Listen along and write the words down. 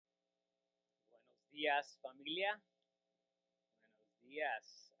días, familia. Buenos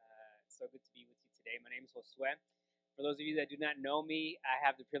días. It's so good to be with you today. My name is Josue. For those of you that do not know me, I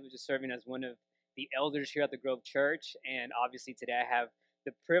have the privilege of serving as one of the elders here at the Grove Church. And obviously, today I have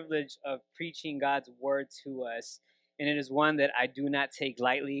the privilege of preaching God's word to us. And it is one that I do not take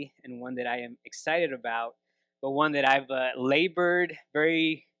lightly and one that I am excited about, but one that I've labored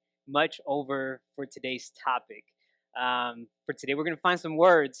very much over for today's topic. For today, we're going to find some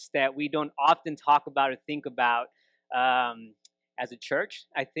words that we don't often talk about or think about as a church,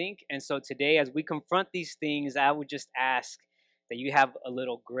 I think. And so today, as we confront these things, I would just ask that you have a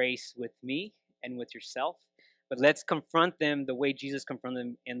little grace with me and with yourself. But let's confront them the way Jesus confronted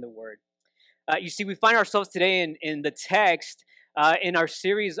them in the Word. You see, we find ourselves today in the text in our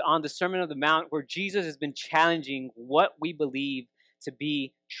series on the Sermon on the Mount, where Jesus has been challenging what we believe to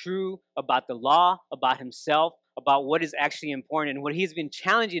be true about the law, about himself, about what is actually important. And what he's been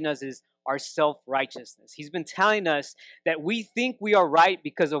challenging us is our self-righteousness. He's been telling us that we think we are right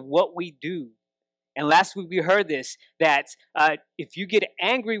because of what we do. And last week we heard this, that if you get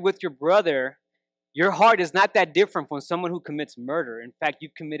angry with your brother, your heart is not that different from someone who commits murder. In fact,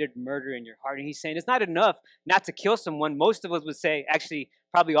 you've committed murder in your heart. And he's saying it's not enough not to kill someone. Most of us would say, actually,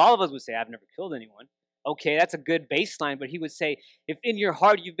 probably all of us would say, I've never killed anyone. Okay, that's a good baseline. But he would say, if in your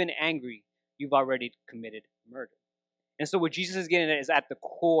heart you've been angry, you've already committed murder. And so what Jesus is getting at is at the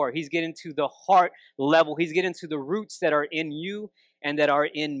core. He's getting to the heart level. He's getting to the roots that are in you and that are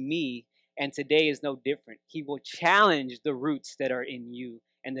in me. And today is no different. He will challenge the roots that are in you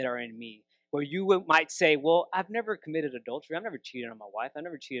and that are in me. Where you might say, well, I've never committed adultery. I've never cheated on my wife. I've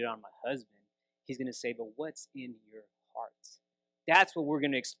never cheated on my husband. He's going to say, but what's in your heart? That's what we're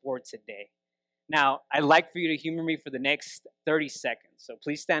going to explore today. Now, I'd like for you to humor me for the next 30 seconds. So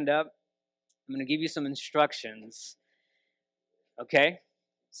please stand up. I'm going to give you some instructions. Okay?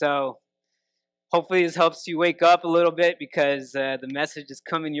 So hopefully this helps you wake up a little bit because the message is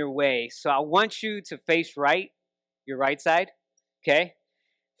coming your way. So I want you to face right, your right side. Okay?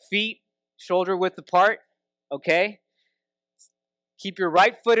 Feet shoulder width apart. Okay? Keep your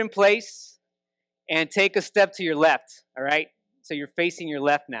right foot in place and take a step to your left. All right? So you're facing your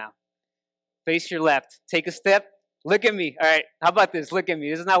left now. Face your left. Take a step. Look at me. All right. How about this? Look at me.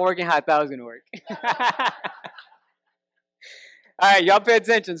 This is not working how I thought it was going to work. All right. Y'all pay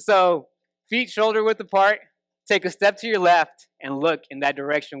attention. So feet shoulder width apart. Take a step to your left and look in that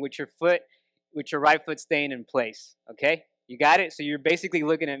direction with your right foot staying in place. Okay? You got it? So you're basically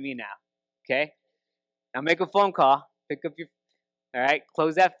looking at me now. Okay? Now make a phone call. Pick up your, all right?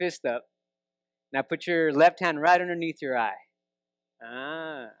 Close that fist up. Now put your left hand right underneath your eye.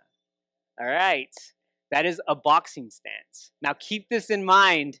 All right. That is a boxing stance. Now keep this in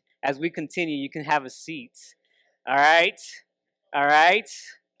mind as we continue. You can have a seat. All right. All right.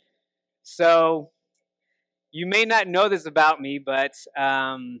 So you may not know this about me, but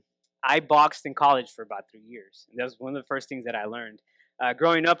I boxed in college for about 3 years. And that was one of the first things that I learned.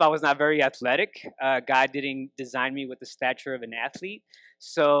 Growing up, I was not very athletic. God didn't design me with the stature of an athlete.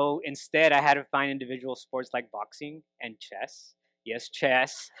 So instead, I had to find individual sports like boxing and chess. Yes,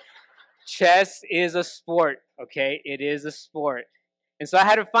 chess. Chess is a sport, okay? It is a sport. And so I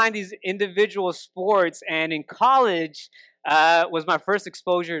had to find these individual sports, and in college was my first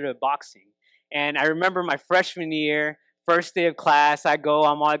exposure to boxing. And I remember my freshman year, first day of class, I'm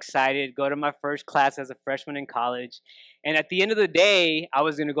all excited, go to my first class as a freshman in college. And at the end of the day, I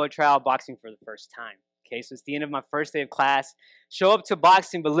was going to go try out boxing for the first time. Okay, so it's the end of my first day of class, show up to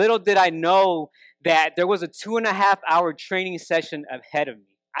boxing, but little did I know that there was a 2.5-hour training session ahead of me.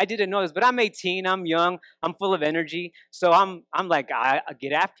 I didn't know this, but I'm 18, I'm young, I'm full of energy, so I'm like, I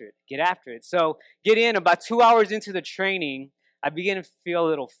get after it. So get in, about 2 hours into the training, I begin to feel a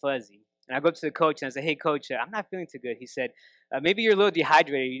little fuzzy. And I go up to the coach and I say, hey, coach, I'm not feeling too good. He said, maybe you're a little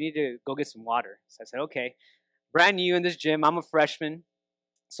dehydrated. You need to go get some water. So I said, okay. Brand new in this gym. I'm a freshman.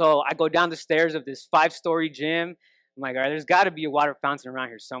 So I go down the stairs of this 5-story gym. I'm like, all right, there's got to be a water fountain around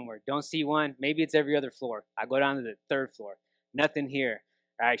here somewhere. Don't see one. Maybe it's every other floor. I go down to the 3rd floor. Nothing here.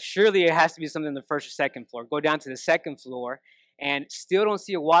 All right, surely it has to be something on the 1st or 2nd floor. Go down to the 2nd floor and still don't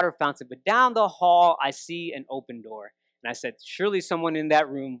see a water fountain. But down the hall, I see an open door. And I said, surely someone in that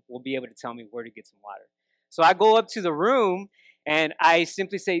room will be able to tell me where to get some water. So I go up to the room and I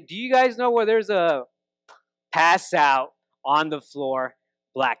simply say, do you guys know where there's a pass out on the floor,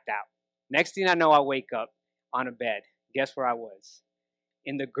 blacked out? Next thing I know, I wake up on a bed. Guess where I was?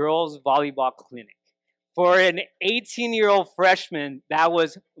 In the girls' volleyball clinic. For an 18-year-old freshman, that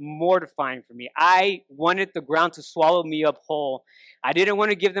was mortifying for me. I wanted the ground to swallow me up whole. I didn't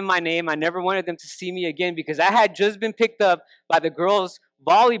want to give them my name. I never wanted them to see me again because I had just been picked up by the girls'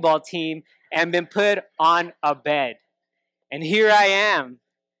 volleyball team and been put on a bed. And here I am,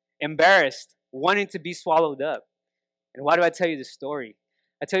 embarrassed, wanting to be swallowed up. And why do I tell you this story?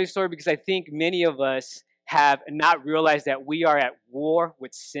 I tell you this story because I think many of us have not realized that we are at war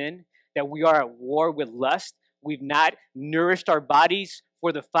with sin, that we are at war with lust. We've not nourished our bodies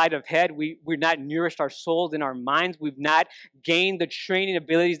for the fight ahead. We've not nourished our souls and our minds. We've not gained the training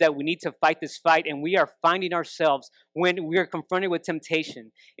abilities that we need to fight this fight. And we are finding ourselves, when we are confronted with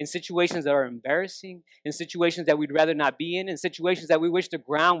temptation, in situations that are embarrassing, in situations that we'd rather not be in situations that we wish the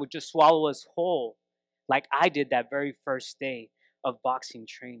ground would just swallow us whole, like I did that very first day of boxing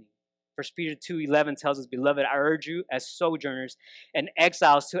training. 1 Peter 2:11 tells us, "Beloved, I urge you as sojourners and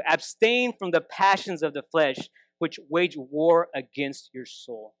exiles to abstain from the passions of the flesh, which wage war against your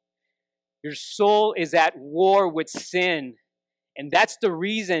soul." Your soul is at war with sin. And that's the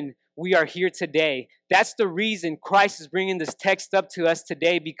reason we are here today. That's the reason Christ is bringing this text up to us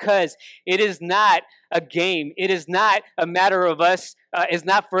today, because it is not a game. It is not a matter of us, it's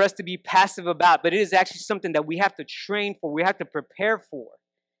not for us to be passive about, but it is actually something that we have to train for, we have to prepare for.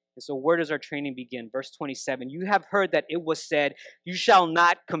 And so where does our training begin? Verse 27, "You have heard that it was said, you shall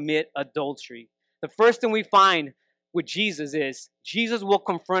not commit adultery." The first thing we find with Jesus is Jesus will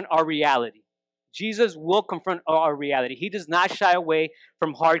confront our reality. Jesus will confront our reality. He does not shy away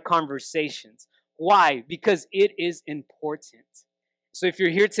from hard conversations. Why? Because it is important. So if you're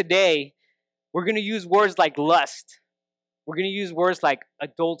here today, we're going to use words like lust. We're going to use words like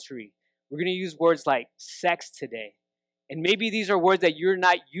adultery. We're going to use words like sex today. And maybe these are words that you're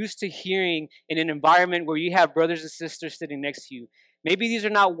not used to hearing in an environment where you have brothers and sisters sitting next to you. Maybe these are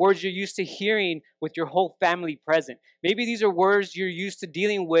not words you're used to hearing with your whole family present. Maybe these are words you're used to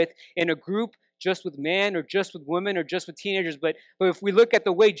dealing with in a group, just with men or just with women or just with teenagers. But if we look at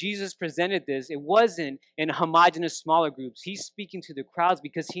the way Jesus presented this, it wasn't in homogenous smaller groups. He's speaking to the crowds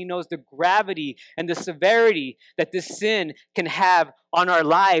because he knows the gravity and the severity that this sin can have on our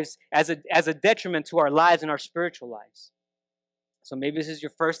lives as a detriment to our lives and our spiritual lives. So maybe this is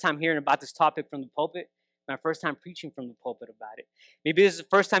your first time hearing about this topic from the pulpit. My first time preaching from the pulpit about it. Maybe this is the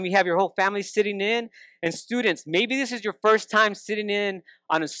first time you have your whole family sitting in. And students, maybe this is your first time sitting in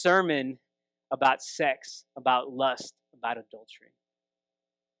on a sermon about sex, about lust, about adultery.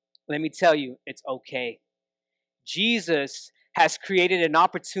 Let me tell you, it's okay. Jesus has created an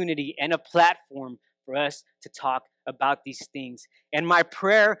opportunity and a platform for us to talk about these things. And my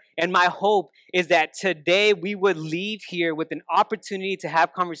prayer and my hope is that today we would leave here with an opportunity to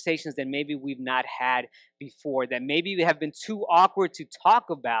have conversations that maybe we've not had before, that maybe have been too awkward to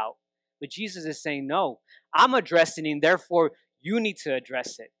talk about. But Jesus is saying, no, I'm addressing it, and therefore you need to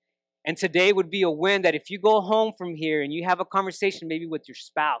address it. And today would be a win that if you go home from here and you have a conversation maybe with your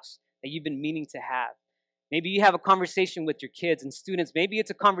spouse that you've been meaning to have, maybe you have a conversation with your kids and students. Maybe it's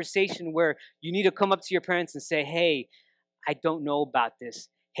a conversation where you need to come up to your parents and say, hey, I don't know about this.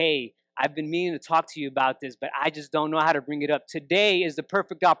 Hey, I've been meaning to talk to you about this, but I just don't know how to bring it up. Today is the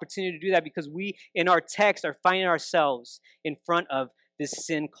perfect opportunity to do that because we, in our text, are finding ourselves in front of this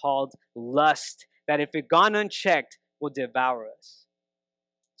sin called lust that if it gone unchecked will devour us.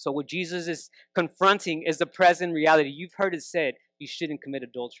 So what Jesus is confronting is the present reality. You've heard it said, you shouldn't commit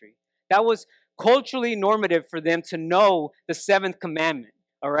adultery. That was culturally normative for them to know the seventh commandment,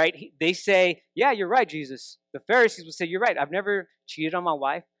 all right? They say, yeah, you're right, Jesus. The Pharisees would say, you're right. I've never cheated on my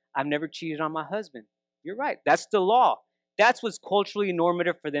wife. I've never cheated on my husband. You're right. That's the law. That's what's culturally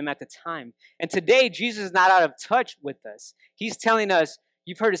normative for them at the time. And today, Jesus is not out of touch with us. He's telling us,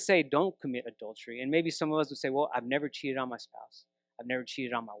 you've heard us say, don't commit adultery. And maybe some of us would say, well, I've never cheated on my spouse. I've never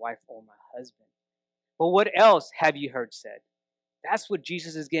cheated on my wife or my husband. But what else have you heard said? That's what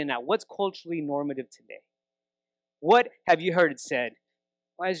Jesus is getting at. What's culturally normative today? What have you heard it said?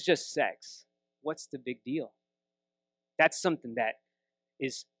 Well, it's just sex. What's the big deal? That's something that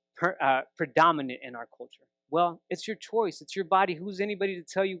is predominant in our culture. Well, it's your choice. It's your body. Who's anybody to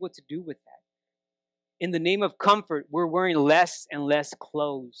tell you what to do with that? In the name of comfort, we're wearing less and less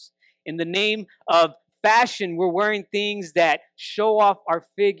clothes. In the name of fashion, we're wearing things that show off our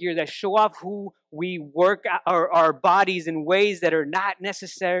figure, that show off who we work our bodies in ways that are not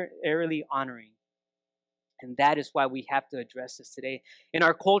necessarily honoring. And that is why we have to address this today. In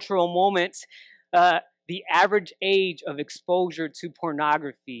our cultural moments, the average age of exposure to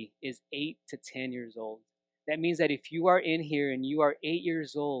pornography is 8 to 10 years old. That means that if you are in here and you are 8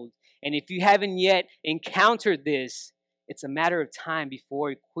 years old, and if you haven't yet encountered this, it's a matter of time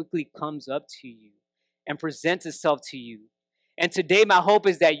before it quickly comes up to you and presents itself to you. And today, my hope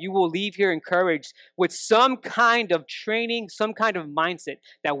is that you will leave here encouraged with some kind of training, some kind of mindset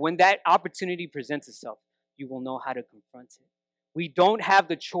that when that opportunity presents itself, you will know how to confront it. We don't have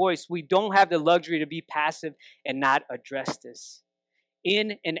the choice. We don't have the luxury to be passive and not address this.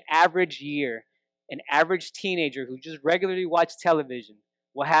 In an average year, an average teenager who just regularly watches television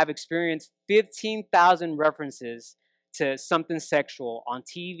will have experienced 15,000 references to something sexual on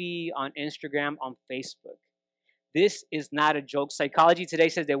TV, on Instagram, on Facebook. This is not a joke. Psychology Today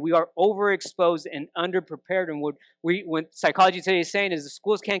says that we are overexposed and underprepared. And what Psychology Today is saying is the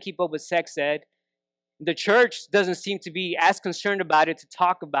schools can't keep up with sex ed. The church doesn't seem to be as concerned about it to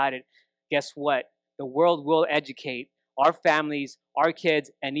talk about it. Guess what? The world will educate our families, our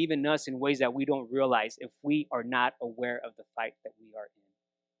kids, and even us in ways that we don't realize if we are not aware of the fight that we are in.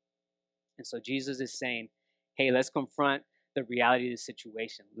 And so Jesus is saying, hey, let's confront the reality of the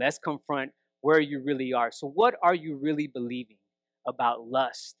situation. Let's confront where you really are. So what are you really believing about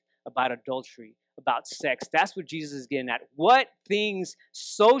lust, about adultery, about sex? That's what Jesus is getting at. What things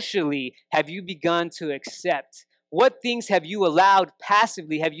socially have you begun to accept? What things have you allowed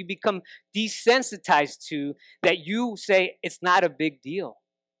passively, have you become desensitized to that you say it's not a big deal?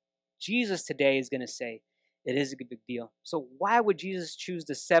 Jesus today is going to say it is a big deal. So why would Jesus choose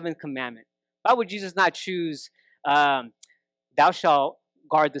the seventh commandment? Why would Jesus not choose thou shalt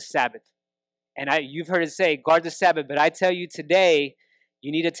guard the Sabbath? And you've heard it say, guard the Sabbath. But I tell you today,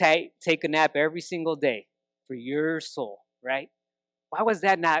 you need to take a nap every single day for your soul, right? Why was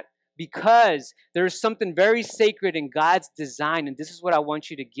that not? Because there's something very sacred in God's design. And this is what I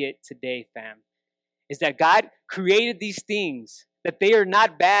want you to get today, fam. Is that God created these things, that they are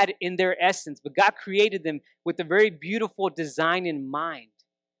not bad in their essence, but God created them with a very beautiful design in mind.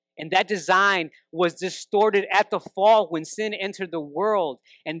 And that design was distorted at the fall when sin entered the world.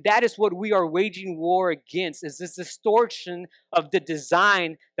 And that is what we are waging war against, is this distortion of the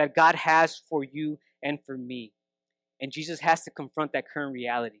design that God has for you and for me. And Jesus has to confront that current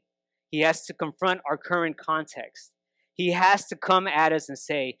reality. He has to confront our current context. He has to come at us and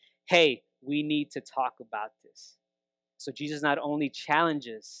say, hey, we need to talk about this. So Jesus not only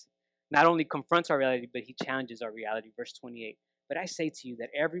confronts our reality, but he challenges our reality. Verse 28. But I say to you that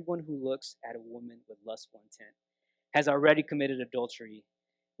everyone who looks at a woman with lustful intent has already committed adultery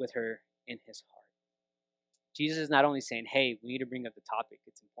with her in his heart. Jesus is not only saying, hey, we need to bring up the topic,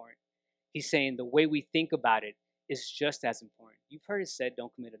 it's important. He's saying the way we think about it is just as important. You've heard it said,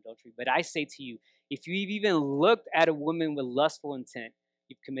 don't commit adultery. But I say to you, if you've even looked at a woman with lustful intent,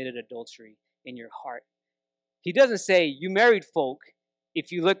 you've committed adultery in your heart. He doesn't say, you married folk, if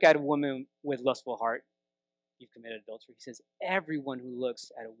you look at a woman with lustful heart, you've committed adultery. He says, everyone who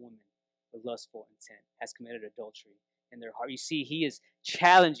looks at a woman with lustful intent has committed adultery in their heart. You see, he is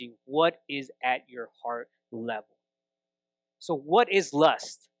challenging what is at your heart level. So what is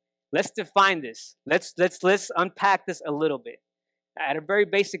lust? Let's define this. Let's unpack this a little bit. At a very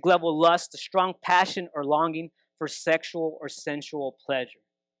basic level, lust, a strong passion or longing for sexual or sensual pleasure.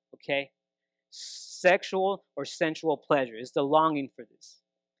 Okay? Sexual or sensual pleasure is the longing for this.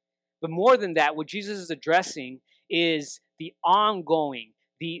 But more than that, what Jesus is addressing is the ongoing,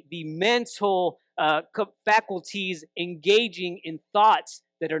 the mental faculties engaging in thoughts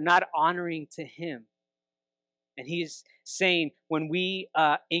that are not honoring to him. And he's saying when we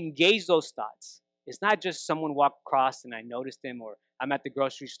engage those thoughts, it's not just someone walked across and I noticed him, or I'm at the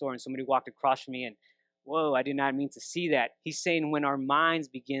grocery store and somebody walked across from me and, whoa, I did not mean to see that. He's saying when our minds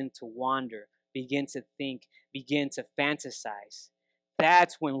begin to wander, begin to think, begin to fantasize,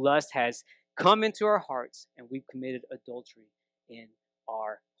 that's when lust has come into our hearts and we've committed adultery in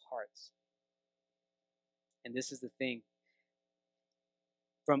our hearts. And this is the thing.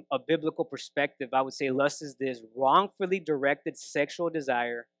 From a biblical perspective, I would say lust is this wrongfully directed sexual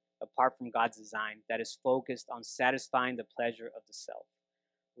desire apart from God's design that is focused on satisfying the pleasure of the self.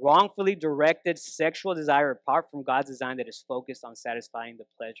 Wrongfully directed sexual desire apart from God's design that is focused on satisfying the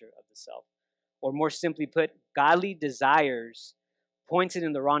pleasure of the self. Or more simply put, godly desires pointed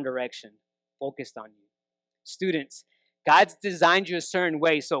in the wrong direction, focused on you. Students, God's designed you a certain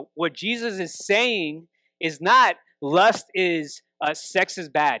way. So what Jesus is saying is not lust is sex is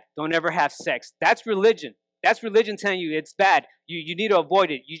bad. Don't ever have sex. That's religion. That's religion telling you it's bad. You need to avoid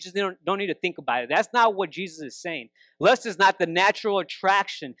it. You just don't need to think about it. That's not what Jesus is saying. Lust is not the natural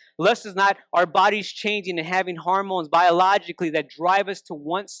attraction. Lust is not our bodies changing and having hormones biologically that drive us to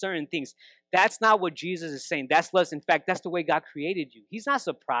want certain things. That's not what Jesus is saying. That's lust. In fact, that's the way God created you. He's not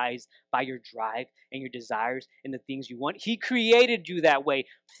surprised by your drive and your desires and the things you want. He created you that way.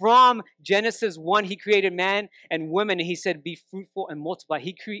 From Genesis 1, he created man and woman, and he said, be fruitful and multiply.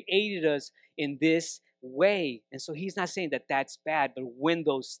 He created us in this way. And so he's not saying that that's bad, but when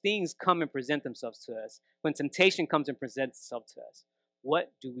those things come and present themselves to us, when temptation comes and presents itself to us,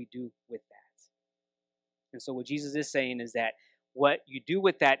 what do we do with that? And so what Jesus is saying is that what you do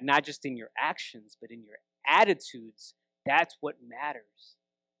with that, not just in your actions, but in your attitudes, that's what matters.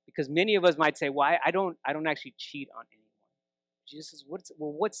 Because many of us might say, "Why I don't actually cheat on anyone." Jesus says,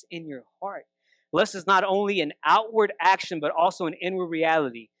 what's in your heart? Lust is not only an outward action, but also an inward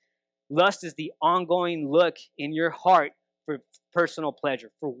reality. Lust is the ongoing look in your heart for personal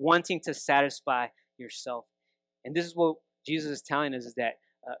pleasure, for wanting to satisfy yourself. And this is what Jesus is telling us, is that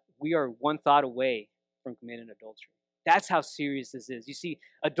we are one thought away from committing adultery. That's how serious this is. You see,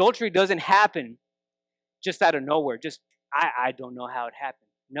 adultery doesn't happen just out of nowhere. I don't know how it happened.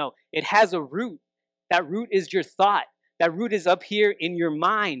 No, it has a root. That root is your thought. That root is up here in your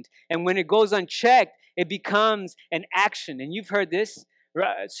mind. And when it goes unchecked, it becomes an action. And you've heard this: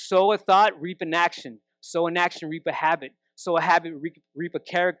 sow a thought, reap an action. Sow an action, reap a habit. Sow a habit, reap a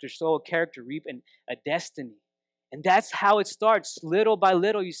character. Sow a character, reap a destiny. And that's how it starts, little by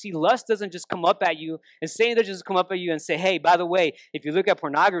little. You see, lust doesn't just come up at you, and Satan doesn't just come up at you and say, "Hey, by the way, if you look at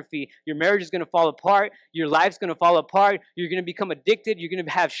pornography, your marriage is going to fall apart, your life's going to fall apart, you're going to become addicted, you're going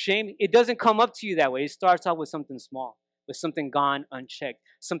to have shame." It doesn't come up to you that way. It starts off with something small, with something gone unchecked,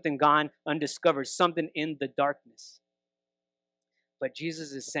 something gone undiscovered, something in the darkness. But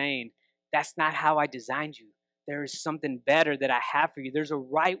Jesus is saying, that's not how I designed you. There is something better that I have for you. There's a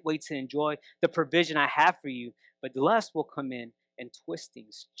right way to enjoy the provision I have for you. But lust will come in and twist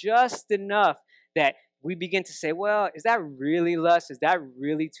things just enough that we begin to say, well, is that really lust? Is that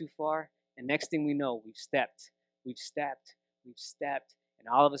really too far? And next thing we know, we've stepped. And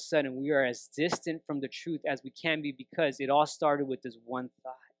all of a sudden, we are as distant from the truth as we can be, because it all started with this one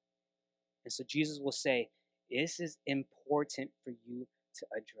thought. And so Jesus will say, this is important for you to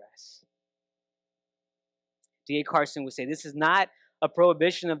address. D.A. Carson would say, this is not a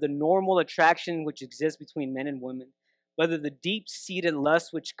prohibition of the normal attraction which exists between men and women, but of the deep-seated lust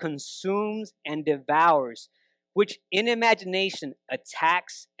which consumes and devours, which in imagination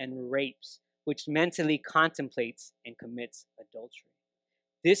attacks and rapes, which mentally contemplates and commits adultery.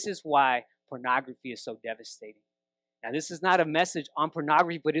 This is why pornography is so devastating. Now, this is not a message on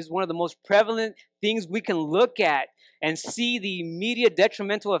pornography, but it's one of the most prevalent things we can look at and see the immediate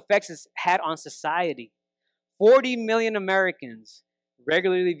detrimental effects it's had on society. 40 million Americans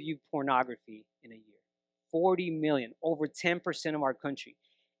regularly view pornography in a year. 40 million, over 10% of our country.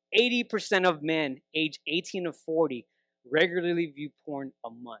 80% of men age 18 to 40 regularly view porn a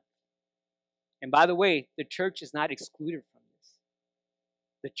month. And by the way, the church is not excluded from this.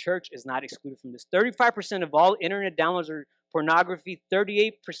 The church is not excluded from this. 35% of all internet downloads are pornography.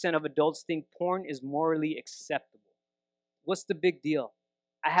 38% of adults think porn is morally acceptable. What's the big deal?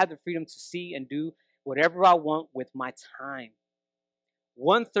 I have the freedom to see and do whatever I want with my time.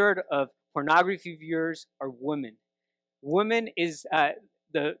 1/3 of pornography viewers are women. Women is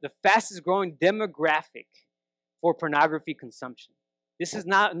the fastest growing demographic for pornography consumption. This is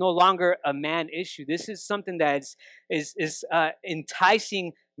no longer a man issue. This is something that is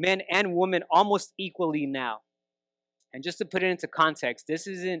enticing men and women almost equally now. And just to put it into context,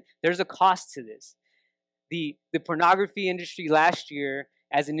 there's a cost to this. The pornography industry last year,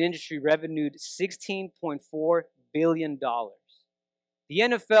 as an industry, revenued $16.4 billion. The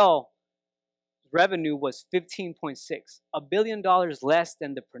NFL revenue was $15.6, $1 billion less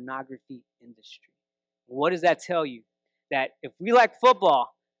than the pornography industry. What does that tell you? That if we like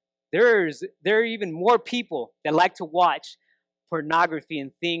football, there are even more people that like to watch pornography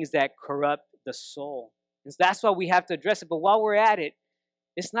and things that corrupt the soul. And so that's why we have to address it. But while we're at it,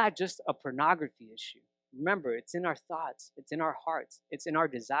 it's not just a pornography issue. Remember, it's in our thoughts, it's in our hearts, it's in our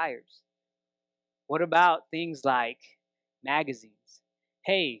desires. What about things like magazines?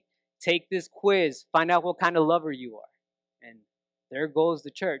 Hey, take this quiz, find out what kind of lover you are. And there goes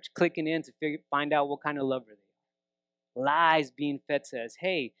the church clicking in to find out what kind of lover they are. Lies being fed to us.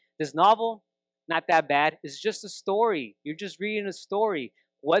 Hey, this novel, not that bad. It's just a story. You're just reading a story.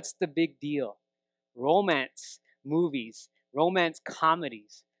 What's the big deal? Romance movies, romance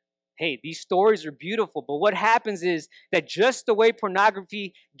comedies. Hey, these stories are beautiful, but what happens is that just the way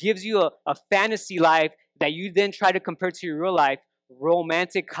pornography gives you a fantasy life that you then try to compare to your real life,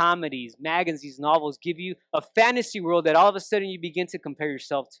 romantic comedies, magazines, novels give you a fantasy world that all of a sudden you begin to compare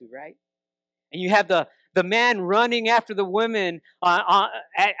yourself to, right? And you have the man running after the women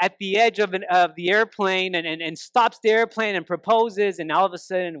at the edge of the airplane and stops the airplane and proposes, and all of a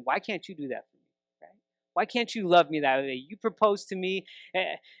sudden, why can't you do that for me? Right? Why can't you love me that way? You proposed to me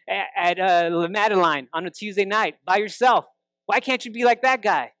at La Madeleine on a Tuesday night by yourself. Why can't you be like that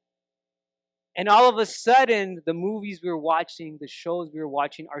guy? And all of a sudden, the movies we were watching, the shows we were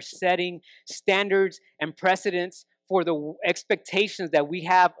watching are setting standards and precedents for the expectations that we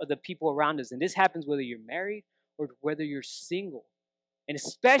have of the people around us. And this happens whether you're married or whether you're single. And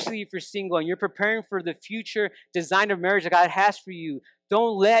especially if you're single and you're preparing for the future design of marriage that God has for you,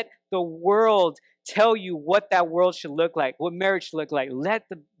 don't let the world tell you what that world should look like, what marriage should look like. Let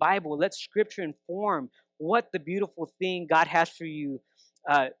the Bible, let Scripture inform what the beautiful thing God has for you.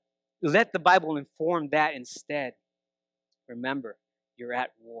 Let the Bible inform that instead. Remember, you're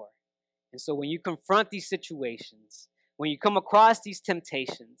at war. And so when you confront these situations, when you come across these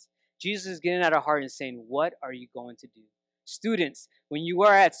temptations, Jesus is getting at our heart and saying, what are you going to do? Students, when you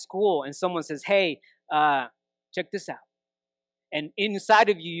are at school and someone says, hey, check this out. And inside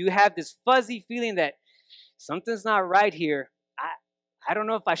of you, you have this fuzzy feeling that something's not right here. I don't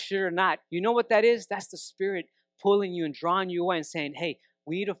know if I should or not. You know what that is? That's the Spirit pulling you and drawing you away and saying, hey,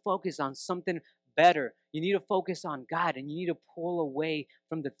 we need to focus on something better. You need to focus on God, and you need to pull away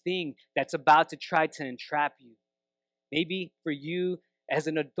from the thing that's about to try to entrap you. Maybe for you as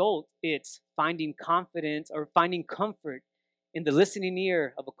an adult, it's finding confidence or finding comfort in the listening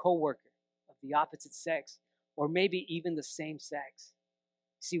ear of a coworker of the opposite sex, or maybe even the same sex.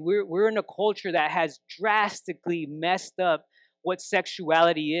 See, we're in a culture that has drastically messed up what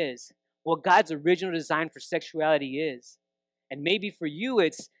sexuality is, what God's original design for sexuality is. And maybe for you,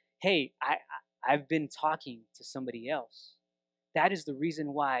 it's, hey, I've been talking to somebody else. That is the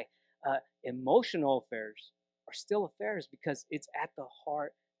reason why emotional affairs are still affairs, because it's at the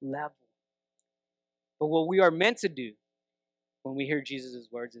heart level. But what we are meant to do when we hear Jesus'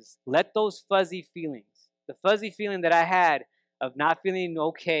 words is let those fuzzy feelings, the fuzzy feeling that I had of not feeling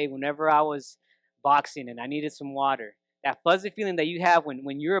okay whenever I was boxing and I needed some water, that fuzzy feeling that you have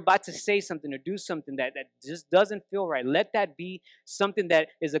when you're about to say something or do something that just doesn't feel right, let that be something that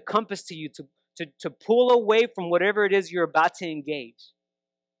is a compass to you to pull away from whatever it is you're about to engage.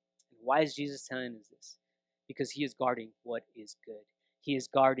 And why is Jesus telling us this? Because he is guarding what is good. He is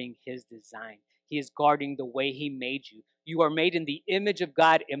guarding his design. He is guarding the way he made you. You are made in the image of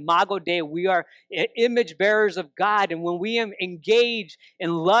God. Imago Dei, we are image bearers of God. And when we engage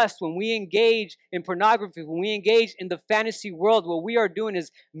in lust, when we engage in pornography, when we engage in the fantasy world, what we are doing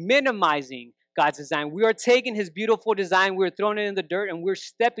is minimizing God's design. We are taking his beautiful design, we're throwing it in the dirt, and we're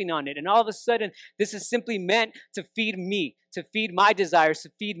stepping on it. And all of a sudden, this is simply meant to feed me, to feed my desires,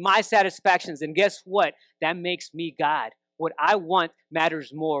 to feed my satisfactions. And guess what? That makes me God. What I want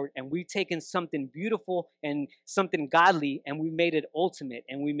matters more. And we've taken something beautiful and something godly, and we made it ultimate,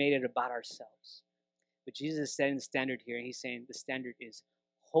 and we made it about ourselves. But Jesus is setting the standard here, and he's saying the standard is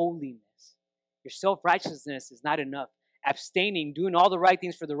holiness. Your self-righteousness is not enough. Abstaining, doing all the right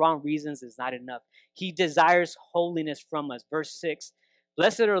things for the wrong reasons is not enough. He desires holiness from us. Verse 6,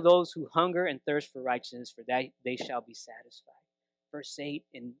 blessed are those who hunger and thirst for righteousness, for that they shall be satisfied. Verse 8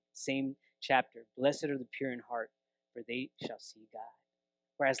 in same chapter, blessed are the pure in heart, for they shall see God.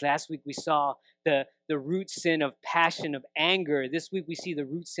 Whereas last week we saw the root sin of passion, of anger. This week we see the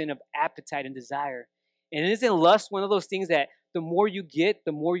root sin of appetite and desire. And isn't lust one of those things that the more you get,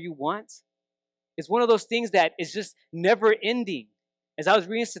 the more you want? It's one of those things that is just never ending. As I was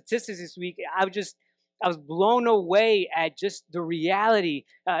reading statistics this week, I was blown away at just the reality.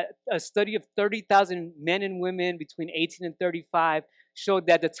 A study of 30,000 men and women between 18 and 35 showed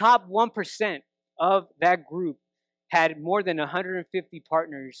that the top 1% of that group had more than 150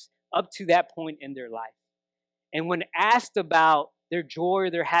 partners up to that point in their life. And when asked about their joy or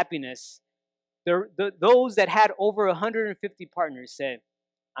their happiness, those that had over 150 partners said,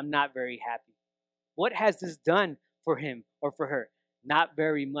 I'm not very happy. What has this done for him or for her? Not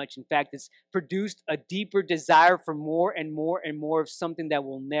very much. In fact, it's produced a deeper desire for more and more and more of something that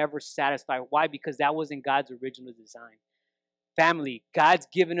will never satisfy. Why? Because that wasn't God's original design. Family, God's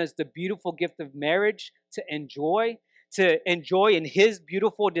given us the beautiful gift of marriage to enjoy in his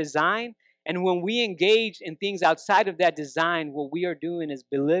beautiful design. And when we engage in things outside of that design, what we are doing is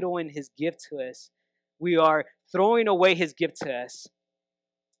belittling his gift to us. We are throwing away his gift to us.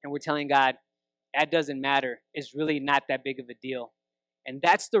 And we're telling God, that doesn't matter. It's really not that big of a deal. And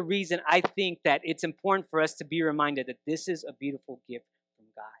that's the reason I think that it's important for us to be reminded that this is a beautiful gift from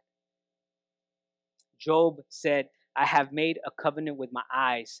God. Job said, I have made a covenant with my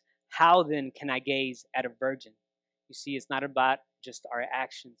eyes. How then can I gaze at a virgin? You see, it's not about just our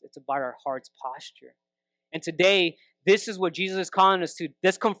actions. It's about our heart's posture. And today, this is what Jesus is calling us to.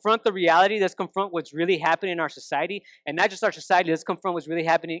 Let's confront the reality. Let's confront what's really happening in our society. And not just our society. Let's confront what's really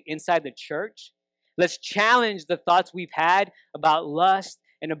happening inside the church. Let's challenge the thoughts we've had about lust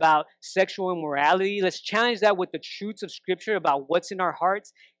and about sexual immorality. Let's challenge that with the truths of Scripture about what's in our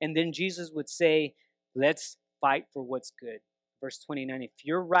hearts. And then Jesus would say, let's fight for what's good. Verse 29, if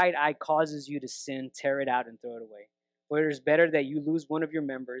your right eye causes you to sin, tear it out and throw it away. For it is better that you lose one of your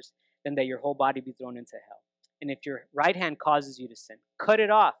members than that your whole body be thrown into hell. And if your right hand causes you to sin, cut it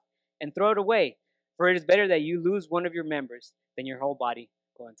off and throw it away. For it is better that you lose one of your members than your whole body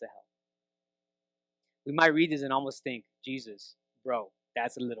go into hell. We might read this and almost think, Jesus, bro,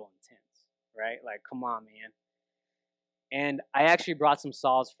 that's a little intense, right? Like, come on, man. And I actually brought some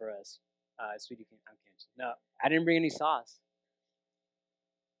saws for us. Sweetie, I'm kidding. No, I didn't bring any saws.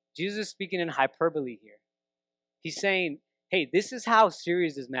 Jesus is speaking in hyperbole here. He's saying, hey, this is how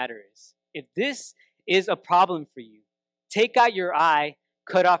serious this matter is. If this is a problem for you, take out your eye,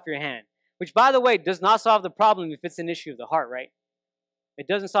 cut off your hand. Which, by the way, does not solve the problem if it's an issue of the heart, right? It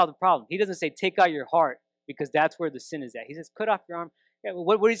doesn't solve the problem. He doesn't say take out your heart because that's where the sin is at. He says cut off your arm. Yeah,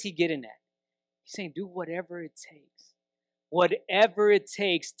 what is he getting at? He's saying do whatever it takes. Whatever it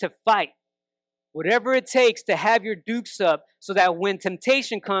takes to fight. Whatever it takes to have your dukes up so that when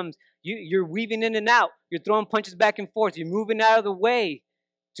temptation comes, you're weaving in and out. You're throwing punches back and forth. You're moving out of the way.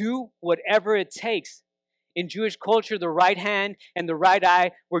 Do whatever it takes. In Jewish culture, the right hand and the right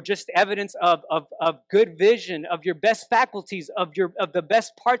eye were just evidence of good vision, of your best faculties, of the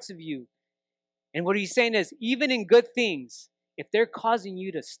best parts of you. And what he's saying is, even in good things, if they're causing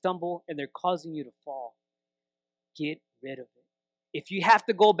you to stumble and they're causing you to fall, get rid of it. If you have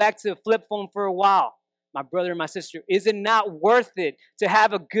to go back to the flip phone for a while, my brother and my sister, is it not worth it to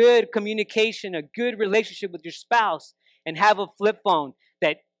have a good communication, a good relationship with your spouse, and have a flip phone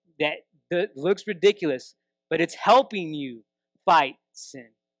that looks ridiculous, but it's helping you fight sin?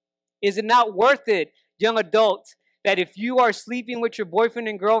 Is it not worth it, young adult, that if you are sleeping with your boyfriend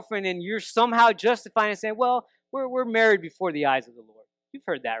and girlfriend and you're somehow justifying and saying, well, we're married before the eyes of the Lord? You've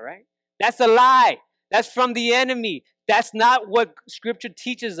heard that, right? That's a lie. That's from the enemy. That's not what Scripture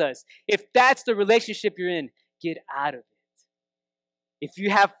teaches us. If that's the relationship you're in, get out of it. If you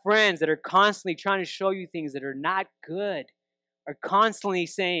have friends that are constantly trying to show you things that are not good, are constantly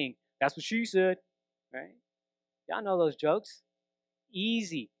saying, that's what she said, right? Y'all know those jokes.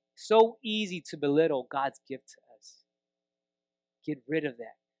 Easy. So easy to belittle God's gift to us. Get rid of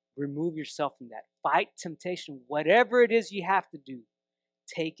that. Remove yourself from that. Fight temptation. Whatever it is you have to do,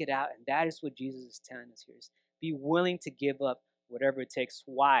 take it out. And that is what Jesus is telling us here. Is be willing to give up whatever it takes.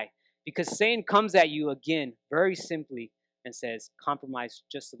 Why? Because Satan comes at you again very simply and says, compromise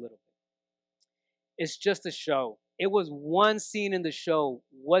just a little bit. It's just a show. It was one scene in the show.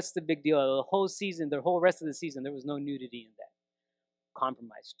 What's the big deal? The whole season, the whole rest of the season, there was no nudity in that.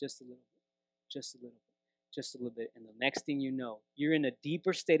 Compromise just a little bit, just a little bit, just a little bit. And the next thing you know, you're in a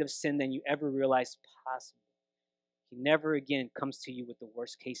deeper state of sin than you ever realized possible. He never again comes to you with the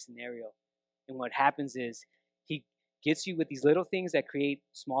worst case scenario. And what happens is he gets you with these little things that create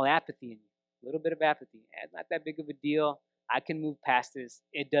small apathy in you. A little bit of apathy. Not that big of a deal. I can move past this.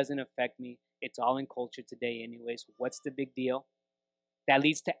 It doesn't affect me. It's all in culture today anyways. What's the big deal? That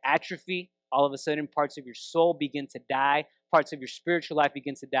leads to atrophy. All of a sudden, parts of your soul begin to die. Parts of your spiritual life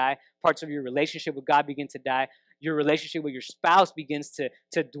begin to die. Parts of your relationship with God begin to die. Your relationship with your spouse begins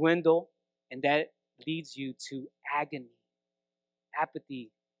to dwindle. And that leads you to agony.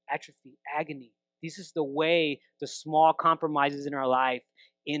 Apathy, atrophy, agony. This is the way the small compromises in our life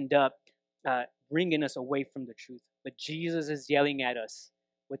end up bringing us away from the truth. But Jesus is yelling at us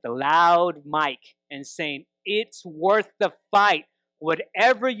with a loud mic and saying, it's worth the fight.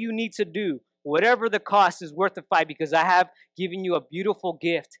 Whatever you need to do, whatever the cost, is worth the fight, because I have given you a beautiful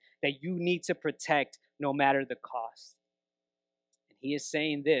gift that you need to protect no matter the cost. And he is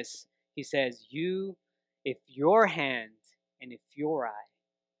saying this. He says, if your hand and if your eye,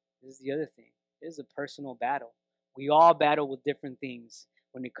 this is the other thing. It is a personal battle. We all battle with different things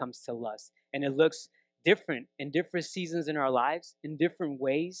when it comes to lust. And it looks different in different seasons in our lives, in different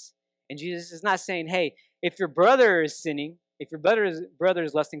ways. And Jesus is not saying, hey, if your brother is sinning, if your brother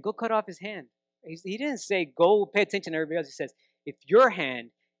is lusting, go cut off his hand. He didn't say, go pay attention to everybody else. He says, if your hand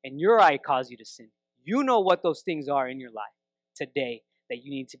and your eye cause you to sin, you know what those things are in your life today that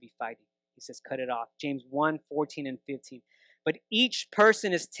you need to be fighting. He says, cut it off. James 1:14 and 15. But each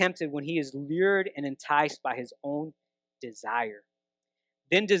person is tempted when he is lured and enticed by his own desire.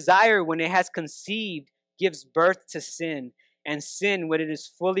 Then desire, when it has conceived, gives birth to sin. And sin, when it is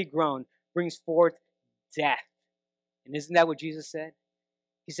fully grown, brings forth death. And isn't that what Jesus said?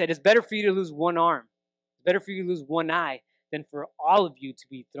 He said, it's better for you to lose one arm. It's better for you to lose one eye than for all of you to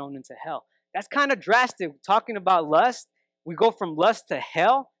be thrown into hell. That's kind of drastic. Talking about lust, we go from lust to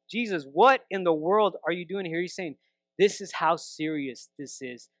hell. Jesus, what in the world are you doing here? He's saying, this is how serious this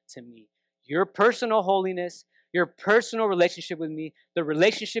is to me. Your personal holiness, your personal relationship with me, the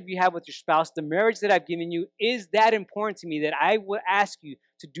relationship you have with your spouse, the marriage that I've given you is that important to me that I will ask you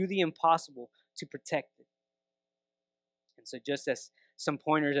to do the impossible to protect it. And so just as some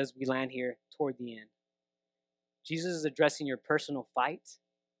pointers as we land here toward the end. Jesus is addressing your personal fight.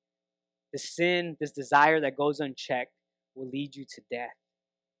 The sin, this desire that goes unchecked will lead you to death.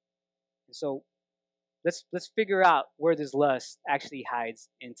 And so let's figure out where this lust actually hides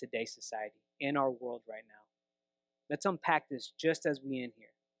in today's society, in our world right now. Let's unpack this just as we end here.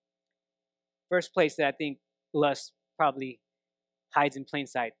 First place that I think lust probably hides in plain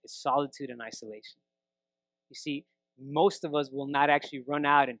sight is solitude and isolation. You see, most of us will not actually run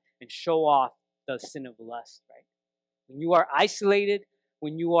out and show off the sin of lust, right? When you are isolated,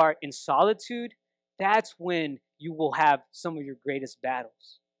 when you are in solitude, that's when you will have some of your greatest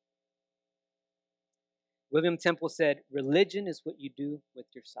battles. William Temple said, religion is what you do with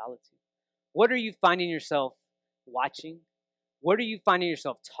your solitude. What are you finding yourself watching? What are you finding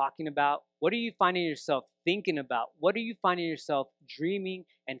yourself talking about? What are you finding yourself thinking about? What are you finding yourself dreaming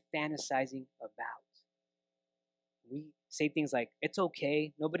and fantasizing about? We say things like, it's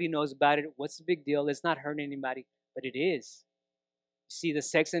okay, nobody knows about it, what's the big deal, it's not hurting anybody, but it is. You see, the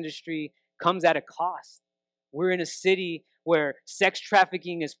sex industry comes at a cost. We're in a city where sex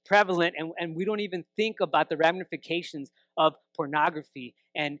trafficking is prevalent, and we don't even think about the ramifications of pornography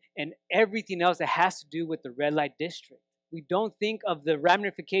and everything else that has to do with the red light district. We don't think of the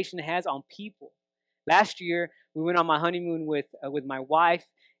ramification it has on people. Last year, we went on my honeymoon with my wife,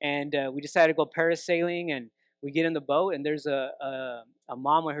 and we decided to go parasailing, and we get in the boat, and there's a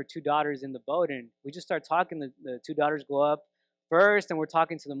mom with her two daughters in the boat, and we just start talking. The two daughters go up first, and we're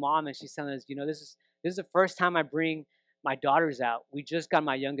talking to the mom, and she's telling us, this is the first time I bring my daughters out. We just got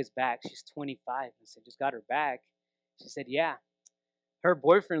my youngest back. She's 25. I said, just got her back. She said, yeah. Her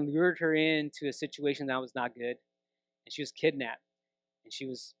boyfriend lured her into a situation that was not good, and she was kidnapped, and she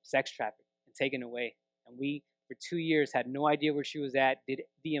was sex trafficked and taken away. And we, for 2 years, had no idea where she was at, did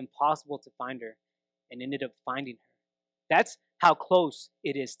the impossible to find her, and ended up finding her. That's how close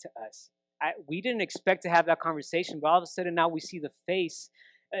it is to us. We didn't expect to have that conversation, but all of a sudden now we see the face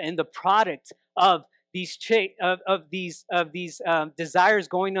and the product of these desires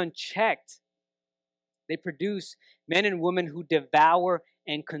going unchecked. They produce men and women who devour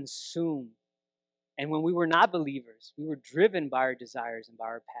and consume. And when we were not believers, we were driven by our desires and by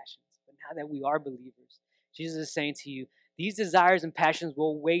our passions. But now that we are believers, Jesus is saying to you, these desires and passions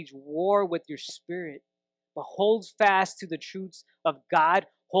will wage war with your spirit, but hold fast to the truths of God.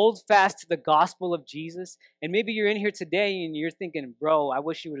 Hold fast to the gospel of Jesus. And maybe you're in here today and you're thinking, bro, I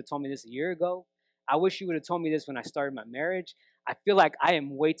wish you would have told me this a year ago. I wish you would have told me this when I started my marriage. I feel like I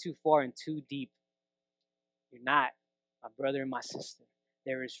am way too far and too deep. You're not, my brother and my sister.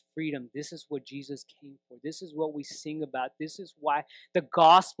 There is freedom. This is what Jesus came for. This is what we sing about. This is why the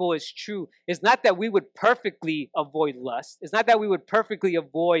gospel is true. It's not that we would perfectly avoid lust. It's not that we would perfectly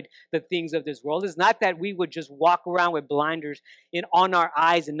avoid the things of this world. It's not that we would just walk around with blinders on our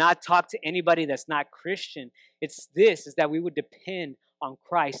eyes and not talk to anybody that's not Christian. It's that we would depend on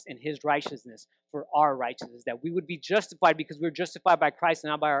Christ and his righteousness for our righteousness, that we would be justified because we're justified by Christ and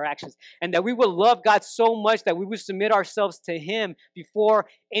not by our actions, and that we would love God so much that we would submit ourselves to him before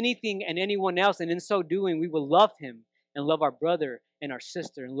anything and anyone else, and in so doing, we will love him and love our brother and our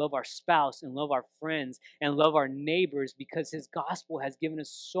sister and love our spouse and love our friends and love our neighbors because his gospel has given us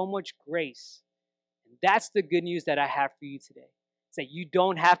so much grace. And that's the good news that I have for you today. It's that you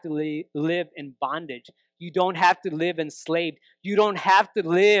don't have to live in bondage. You don't have to live enslaved. You don't have to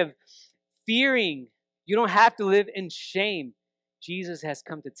live fearing. You don't have to live in shame. Jesus has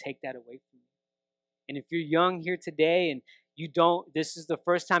come to take that away from you. And if you're young here today and this is the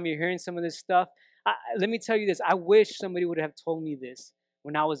first time you're hearing some of this stuff, let me tell you this. I wish somebody would have told me this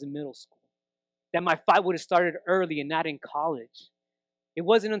when I was in middle school, that my fight would have started early and not in college. It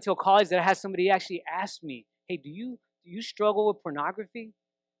wasn't until college that I had somebody actually ask me, hey, do you struggle with pornography?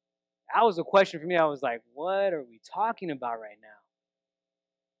 That was a question for me. I was like, what are we talking about right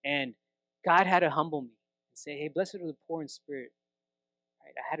now? And God had to humble me and say, hey, blessed are the poor in spirit.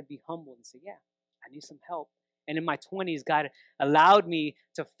 Right? I had to be humbled and say, yeah, I need some help. And in my 20s, God allowed me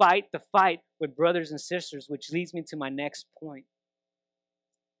to fight the fight with brothers and sisters, which leads me to my next point.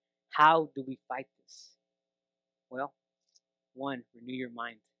 How do we fight this? Well, one, renew your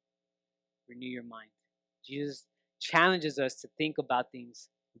mind. Renew your mind. Jesus challenges us to think about things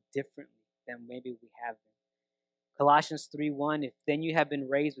differently than maybe we have been. Colossians 3:1, if then you have been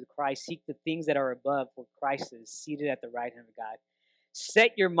raised with Christ, seek the things that are above, where Christ is seated at the right hand of God.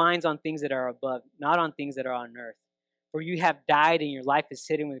 Set your minds on things that are above, not on things that are on earth. For you have died and your life is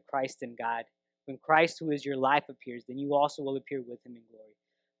hidden with Christ in God. When Christ, who is your life, appears, then you also will appear with him in glory.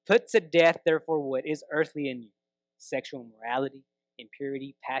 Put to death, therefore, what is earthly in you: sexual immorality,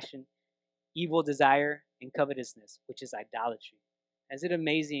 impurity, passion, evil desire, and covetousness, which is idolatry. Is it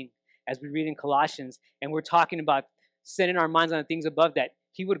amazing as we read in Colossians, and we're talking about setting our minds on the things above, that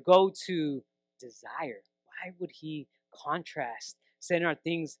he would go to desire. Why would he contrast setting our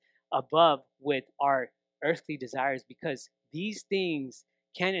things above with our earthly desires? Because these things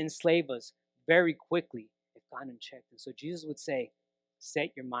can enslave us very quickly if gone unchecked. And so Jesus would say, set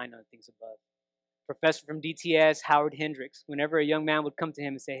your mind on things above. Professor from DTS, Howard Hendricks, whenever a young man would come to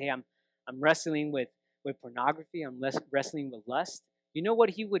him and say, hey, I'm wrestling with pornography, I'm wrestling with lust, you know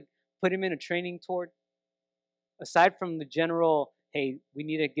what he would put him in a training toward? Aside from the general, hey, we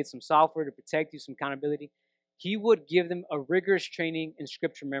need to get some software to protect you, some accountability, he would give them a rigorous training in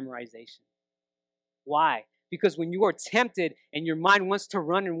scripture memorization. Why? Because when you are tempted and your mind wants to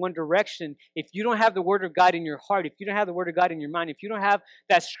run in one direction, if you don't have the word of God in your heart, if you don't have the word of God in your mind, if you don't have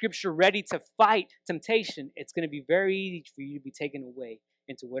that scripture ready to fight temptation, it's going to be very easy for you to be taken away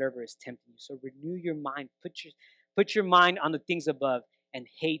into whatever is tempting you. So renew your mind. Put your mind on the things above and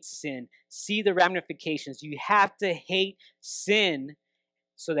hate sin. See the ramifications. You have to hate sin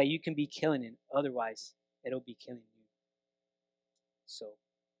so that you can be killing it. Otherwise, it'll be killing you. So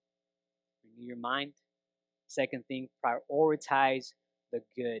renew your mind. Second thing, prioritize the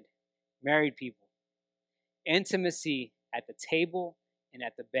good. Married people, intimacy at the table and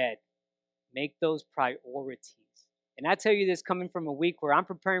at the bed. Make those priorities. And I tell you this coming from a week where I'm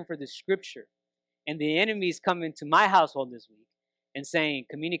preparing for the scripture, and the enemy is coming to my household this week and saying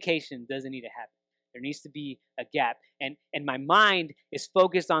communication doesn't need to happen. There needs to be a gap. And my mind is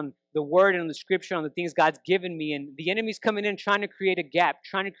focused on the word and on the scripture, on the things God's given me. And the enemy's coming in trying to create a gap,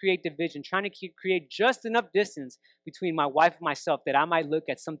 trying to create division, trying to create just enough distance between my wife and myself that I might look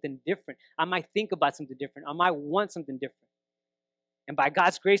at something different. I might think about something different. I might want something different. And by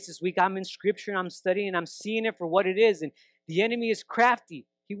God's grace this week, I'm in scripture and I'm studying and I'm seeing it for what it is. And the enemy is crafty.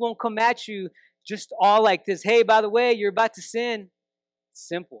 He won't come at you just all like this. Hey, by the way, you're about to sin.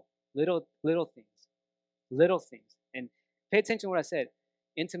 Simple, little things. Little things. And pay attention to what I said.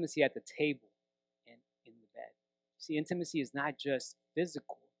 Intimacy at the table and in the bed. See, intimacy is not just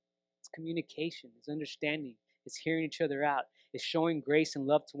physical. It's communication. It's understanding. It's hearing each other out. It's showing grace and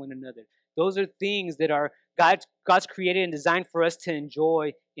love to one another. Those are things that are God's created and designed for us to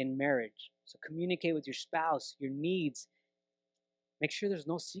enjoy in marriage. So communicate with your spouse, your needs. Make sure there's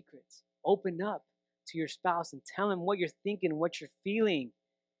no secrets. Open up to your spouse and tell him what you're thinking, what you're feeling.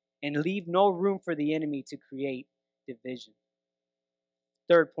 And leave no room for the enemy to create division.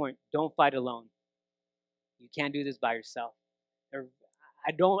 Third point, don't fight alone. You can't do this by yourself.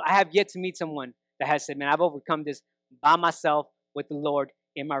 I have yet to meet someone that has said, man, I've overcome this by myself with the Lord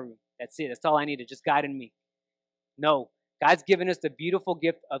in my room. That's it. That's all I needed, just God and me. No, God's given us the beautiful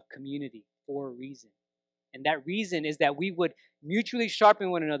gift of community for a reason. And that reason is that we would mutually sharpen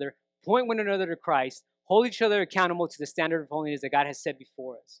one another, point one another to Christ, hold each other accountable to the standard of holiness that God has set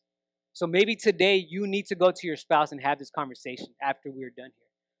before us. So maybe today you need to go to your spouse and have this conversation after we're done here.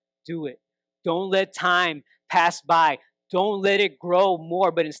 Do it. Don't let time pass by. Don't let it grow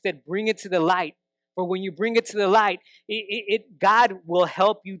more, but instead bring it to the light. For when you bring it to the light, God will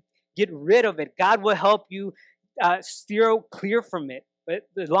help you get rid of it. God will help you steer clear from it. But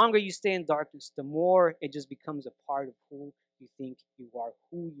the longer you stay in darkness, the more it just becomes a part of who you think you are,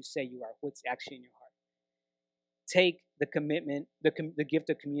 who you say you are, what's actually in your heart. Take the commitment, the gift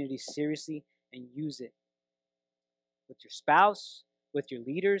of community seriously and use it with your spouse, with your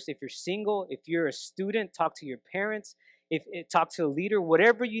leaders. If you're single, if you're a student, talk to your parents. Talk to a leader.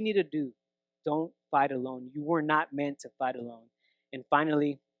 Whatever you need to do, don't fight alone. You were not meant to fight alone. And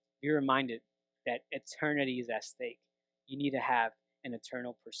finally, be reminded that eternity is at stake. You need to have an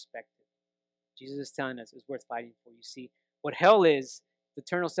eternal perspective. Jesus is telling us it's worth fighting for. You see, what hell is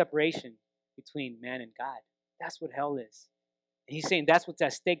eternal separation between man and God. That's what hell is. And he's saying that's what's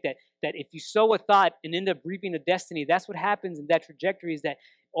at stake, that if you sow a thought and end up reaping a destiny, that's what happens in that trajectory, is that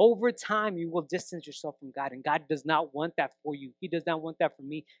over time you will distance yourself from God. And God does not want that for you. He does not want that for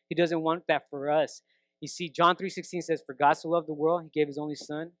me. He doesn't want that for us. You see, John 3:16 says, for God so loved the world, he gave his only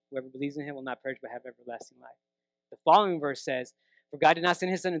son. Whoever believes in him will not perish but have everlasting life. The following verse says, for God did not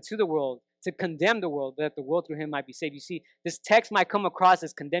send his son into the world to condemn the world, but that the world through him might be saved. You see, this text might come across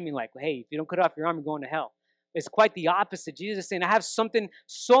as condemning, like, hey, if you don't cut off your arm, you're going to hell. It's quite the opposite. Jesus is saying, I have something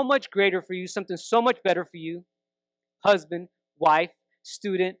so much greater for you, something so much better for you. Husband, wife,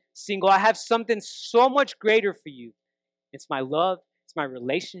 student, single. I have something so much greater for you. It's my love. It's my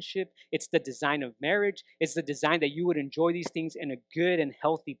relationship. It's the design of marriage. It's the design that you would enjoy these things in a good and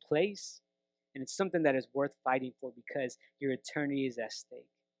healthy place. And it's something that is worth fighting for because your eternity is at stake.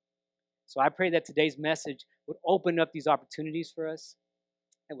 So I pray that today's message would open up these opportunities for us.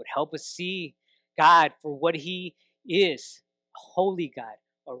 It would help us see God for what he is, a holy God,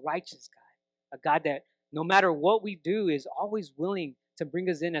 a righteous God, a God that no matter what we do is always willing to bring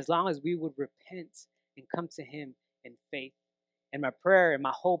us in as long as we would repent and come to him in faith. And my prayer and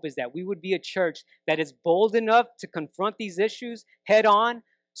my hope is that we would be a church that is bold enough to confront these issues head on,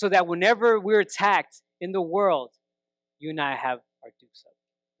 so that whenever we're attacked in the world, you and I have our dukes up.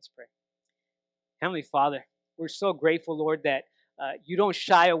 Let's pray. Heavenly Father, we're so grateful, Lord, that you don't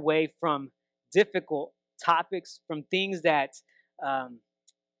shy away from difficult topics, from things that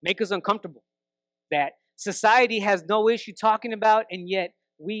make us uncomfortable, that society has no issue talking about, and yet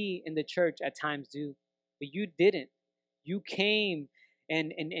we in the church at times do. But you didn't. You came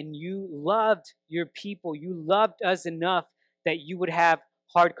and you loved your people. You loved us enough that you would have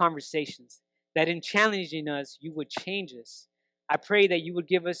hard conversations, that in challenging us, you would change us. I pray that you would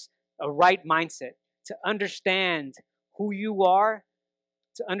give us a right mindset to understand who you are,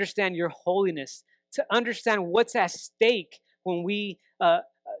 to understand your holiness, to understand what's at stake when we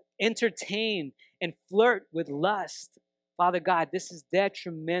entertain and flirt with lust. Father God, this is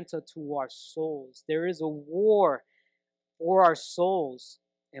detrimental to our souls. There is a war for our souls,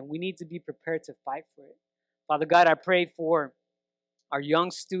 and we need to be prepared to fight for it. Father God, I pray for our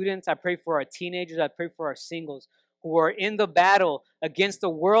young students. I pray for our teenagers. I pray for our singles who are in the battle against a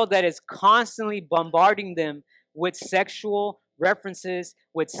world that is constantly bombarding them with sexual references,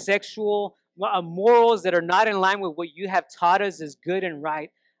 with sexual morals that are not in line with what you have taught us is good and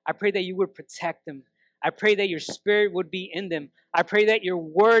right. I pray that you would protect them. I pray that your spirit would be in them. I pray that your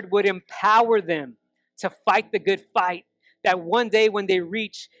word would empower them to fight the good fight, that one day when they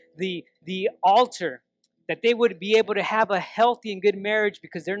reach the altar, that they would be able to have a healthy and good marriage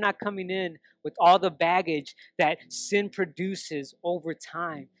because they're not coming in with all the baggage that sin produces over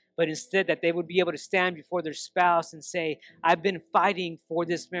time. But instead that they would be able to stand before their spouse and say, I've been fighting for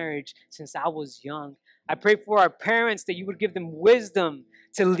this marriage since I was young. I pray for our parents that you would give them wisdom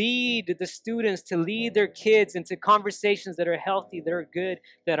to lead the students, to lead their kids into conversations that are healthy, that are good,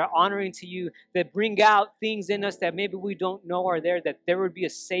 that are honoring to you, that bring out things in us that maybe we don't know are there, that there would be a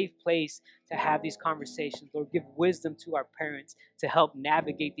safe place to have these conversations. Lord, give wisdom to our parents to help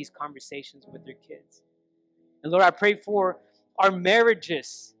navigate these conversations with their kids. And Lord, I pray for our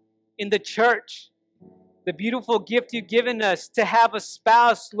marriages in the church, the beautiful gift you've given us to have a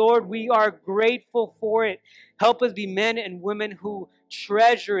spouse. Lord, we are grateful for it. Help us be men and women who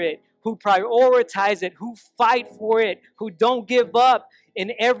treasure it, who prioritize it, who fight for it, who don't give up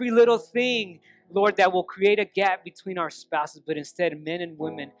in every little thing, Lord, that will create a gap between our spouses, but instead men and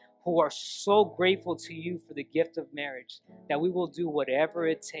women who are so grateful to you for the gift of marriage, that we will do whatever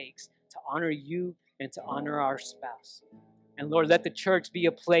it takes to honor you and to honor our spouse. And Lord, let the church be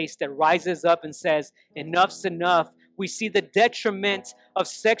a place that rises up and says, enough's enough. We see the detriment of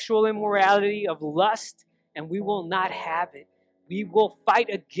sexual immorality, of lust, and we will not have it. We will fight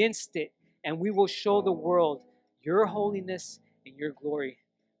against it, and we will show the world your holiness and your glory.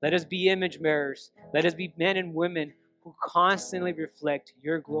 Let us be image bearers. Let us be men and women who constantly reflect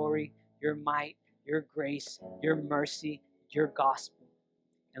your glory, your might, your grace, your mercy, your gospel.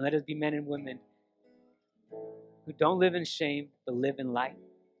 And let us be men and women who don't live in shame, but live in light.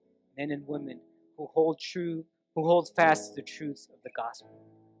 Men and women who hold fast to the truths of the gospel.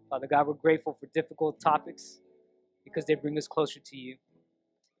 Father God, we're grateful for difficult topics because they bring us closer to you.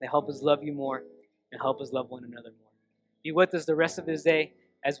 They help us love you more and help us love one another more. Be with us the rest of this day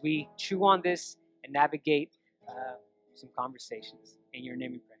as we chew on this and navigate some conversations. In your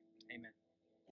name we pray.